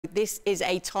This is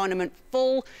a tournament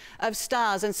full of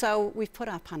stars, and so we've put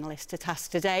our panellists to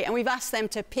task today and we've asked them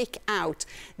to pick out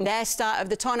their star of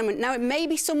the tournament. Now, it may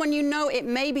be someone you know, it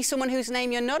may be someone whose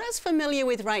name you're not as familiar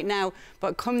with right now,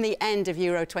 but come the end of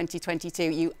Euro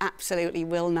 2022, you absolutely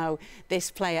will know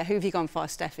this player. Who have you gone for,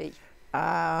 Steffi?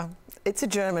 It's a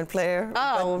German player.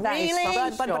 Oh,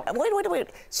 really? But wait.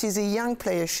 She's a young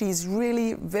player. She's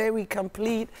really very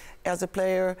complete as a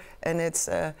player, and it's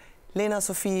Lena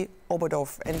Sophie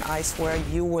Oberdorf, and I swear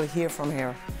you will hear from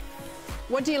her.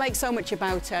 What do you like so much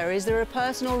about her? Is there a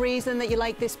personal reason that you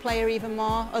like this player even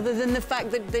more, other than the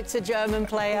fact that it's a German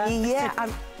player? Yeah,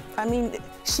 I mean,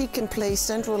 she can play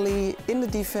centrally in the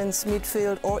defense,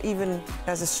 midfield, or even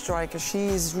as a striker. She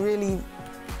is really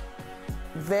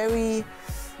very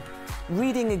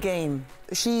reading a game.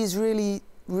 She is really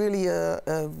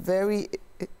a very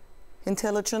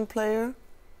intelligent player.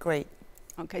 Great.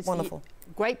 Okay, so wonderful.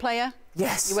 Great player.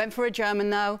 Yes. You went for a German,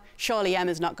 though. Surely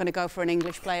Emma's not going to go for an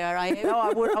English player, are you? No,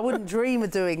 I wouldn't dream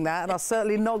of doing that, and I'm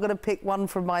certainly not going to pick one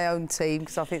from my own team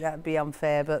because I think that would be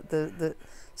unfair. But the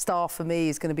star for me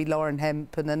is going to be Lauren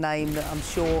Hemp, and a name that I'm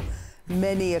sure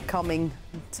many are coming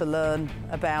to learn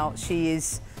about. She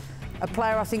is a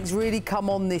player I think has really come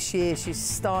on this year. She's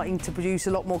starting to produce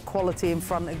a lot more quality in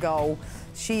front of goal.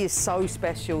 She is so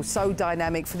special, so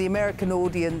dynamic. For the American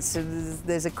audience,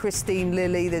 there's a Christine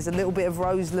Lilly, there's a little bit of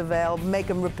Rose Lavelle,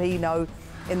 Megan Rapinoe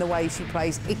in the way she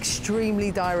plays.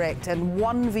 Extremely direct, and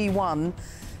 1v1,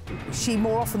 she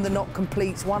more often than not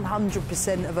completes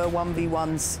 100% of her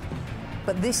 1v1s.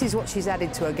 But this is what she's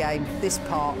added to her game, this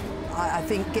part. I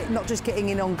think not just getting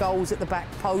in on goals at the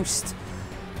back post,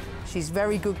 she's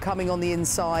very good coming on the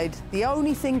inside. The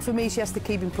only thing for me she has to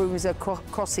keep improving is her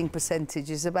crossing percentage.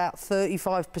 It's about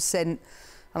 35%, and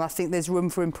I think there's room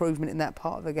for improvement in that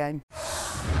part of the game.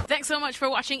 Thanks so much for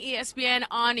watching ESPN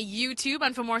on YouTube,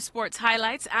 and for more sports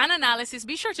highlights and analysis,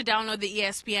 be sure to download the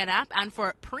ESPN app, and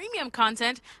for premium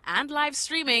content and live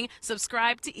streaming,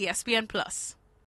 subscribe to ESPN+.